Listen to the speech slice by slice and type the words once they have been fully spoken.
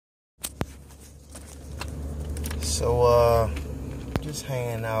So, just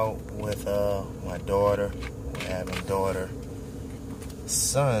hanging out with my daughter. We're having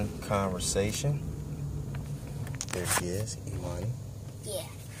daughter-son conversation. There she is, Imani. Yeah.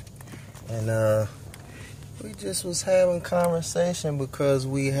 And we just was having conversation because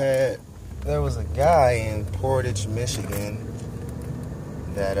there was a guy in Portage, Michigan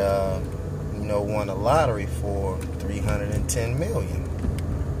that won a lottery for $310 million.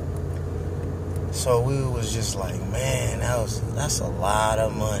 So we was just like, man, that's a lot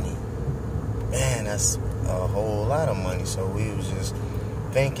of money. Man, that's a whole lot of money. So we was just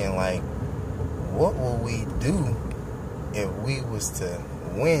thinking, like, what would we do if we was to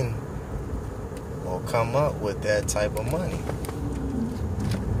win or come up with that type of money?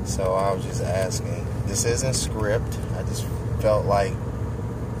 So I was just asking. This isn't script. I just felt like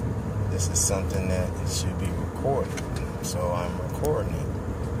this is something that should be recorded. So I'm recording it.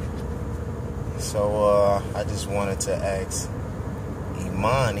 So I just wanted to ask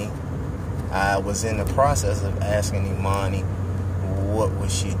Imani. I was in the process of asking Imani what would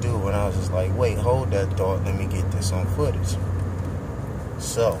she do, and I was just like, wait, hold that thought, let me get this on footage.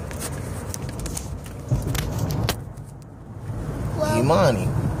 So Imani,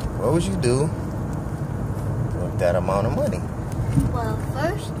 what would you do with that amount of money? Well,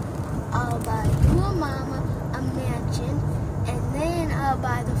 first I'll buy you and Mama a mansion, and then I'll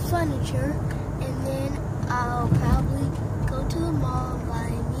buy the furniture, and then I'll probably go to the mall and buy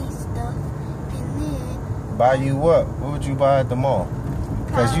me stuff, and then... Buy you what? What would you buy at the mall?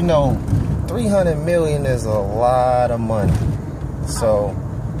 Because you know, $300 million is a lot of money. So...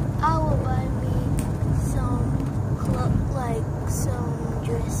 I will buy me some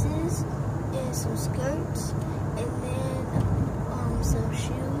dresses and some skirts, and then some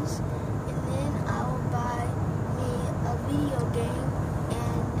shoes, and then I will buy me a video game,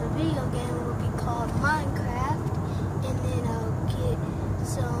 and the video game will be called Minecraft, and then I'll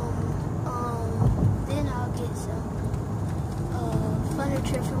get some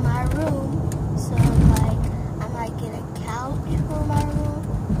furniture for my room. So I might get a couch for my room,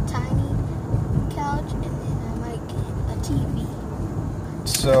 a tiny couch, and then I might get a TV.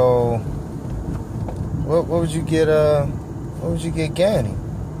 So what would you get Granny?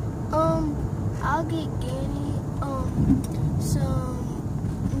 I'll get Granny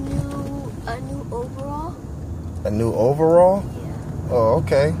a new overall. A new overall? Yeah. Oh,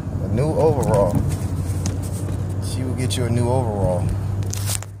 okay. A new overall. She will get you a new overall.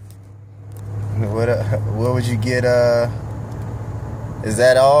 What would you get? Is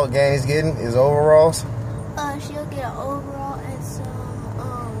that all Granny's getting? Is overalls? She'll get an overall and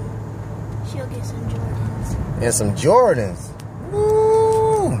she'll get some Jordans. And some Jordans.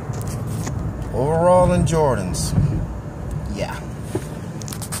 Woo! Overall and Jordans. Yeah.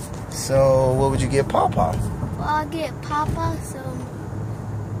 So what would you get Papa? Well, I'll get Papa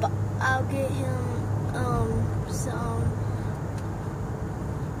I'll get him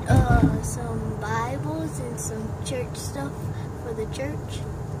some Bibles and some church stuff for the church.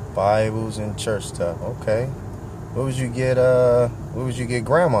 Bibles and church stuff. Okay. What would you get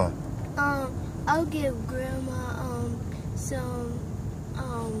Grandma? I'll give Grandma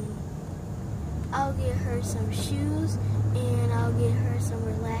I'll get her some shoes, and I'll get her some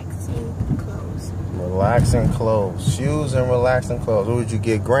relaxing clothes. Relaxing clothes. Shoes and relaxing clothes. What would you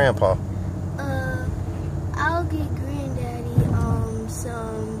get Grandpa? I'll get Granddaddy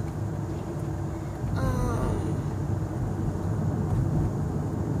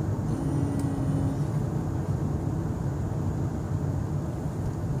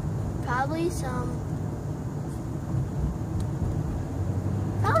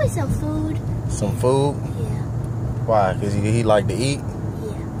probably some food. Some food? Yeah. Why? Because he like to eat?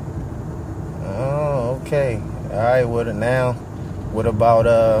 Yeah. Oh, okay. All right. What about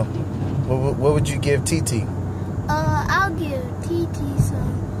what would you give TT? I'll give TT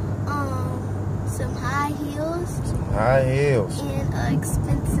some high heels. Some high heels. And an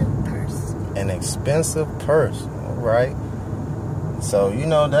expensive purse. An expensive purse. All right. So you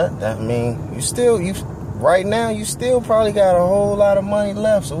know that mean right now you still probably got a whole lot of money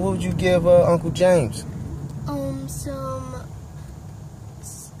left. So what would you give Uncle James?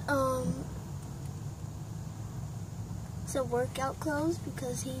 Some workout clothes,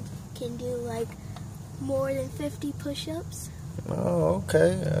 because he can do like more than 50 push-ups. Oh,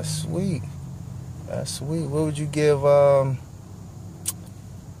 okay. That's sweet. That's sweet. What would you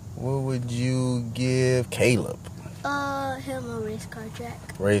give Caleb? Him a race car track.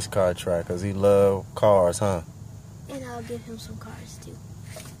 Race car track, because he love cars, huh? And I'll give him some cars too.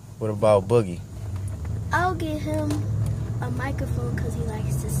 What about Boogie? I'll give him a microphone because he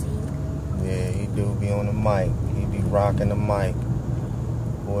likes to sing. Yeah, he do be on the mic. He be rocking the mic.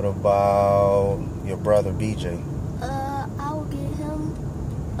 What about your brother BJ? I will get him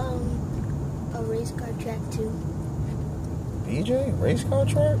a race car track too. BJ, race car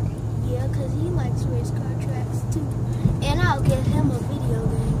track? Yeah, because he likes race car tracks too. And I'll get him a video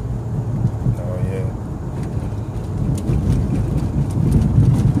game. Oh, yeah.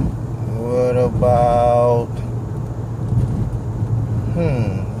 What about...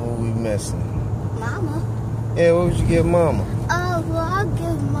 what we missing? Mama. Yeah, what would you give Mama? Well, I'll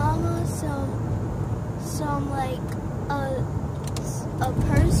give Mama some like a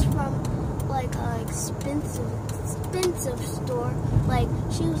purse from like a expensive store. Like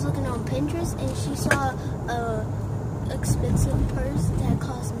she was looking on Pinterest and she saw a expensive purse that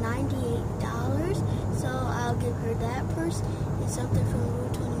cost $98. So I'll give her that purse and something from Rule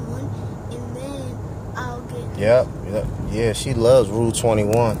 21, and then I'll get. Yep. Yeah, she loves Rule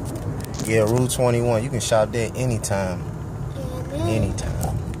 21. Yeah, Rule 21. You can shop there anytime.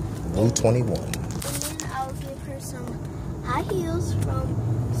 Anytime. Rule 21. And then I'll give her some high heels from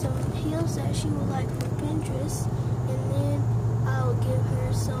some heels that she would like from Pinterest. And then I'll give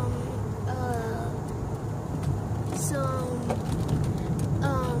her some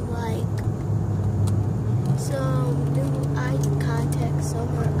new eye contacts so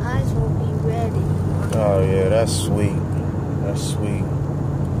her eyes won't be red anymore. Oh, yeah, that's sweet. That's sweet.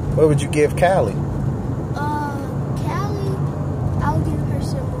 What would you give Callie? Callie, I'll give her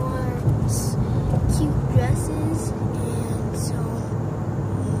some more cute dresses and some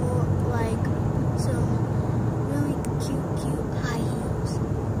really cute high heels.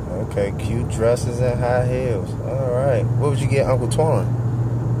 Okay, cute dresses and high heels. All right. What would you get Uncle Twan?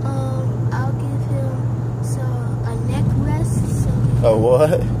 I'll give him a neck rest. A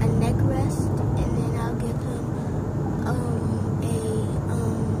what? A neck rest, and then I'll give him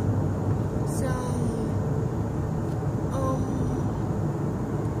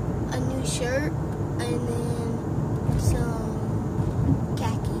a new shirt, and then some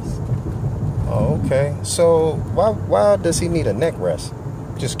khakis. Oh, okay. So why does he need a neck rest?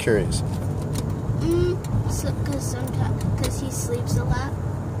 Just curious. Because he sleeps a lot.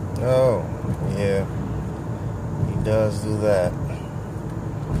 Oh, yeah. He does do that.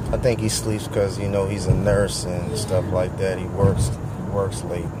 I think he sleeps because, he's a nurse and stuff like that. He works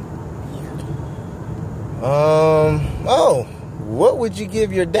late. Yeah. Oh, what would you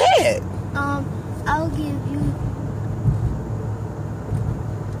give your dad? I'll give you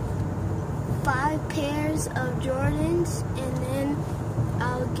 5 pairs of Jordans, and then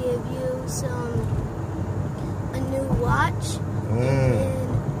I'll give you a new watch, and then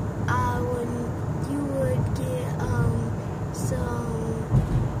you would get some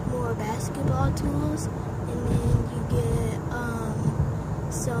more basketball tools, and then you get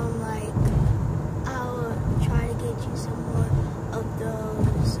I'll try to get you some more of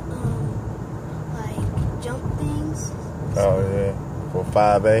those jump things. Oh, yeah. For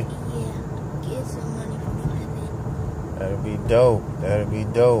 5A? Yeah, get some money for 5A. That'd be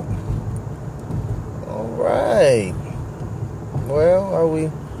dope. All right.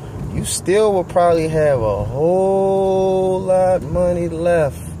 Well, you still will probably have a whole lot of money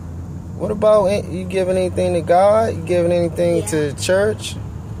left. What about, you giving anything to God? You giving anything to church?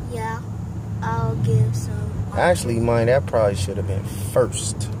 Yeah, I'll give some. Actually, mine, that probably should have been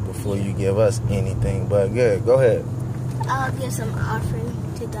first before you give us anything. But good, go ahead. I'll give some offering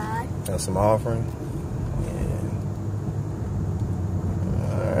to God. Some offering? Yeah.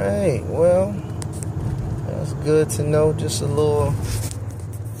 All right, well, that's good to know. Just a little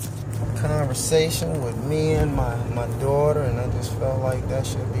conversation with me and my daughter, and I just felt like that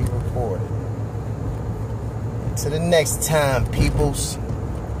should be recorded. Until the next time, peoples.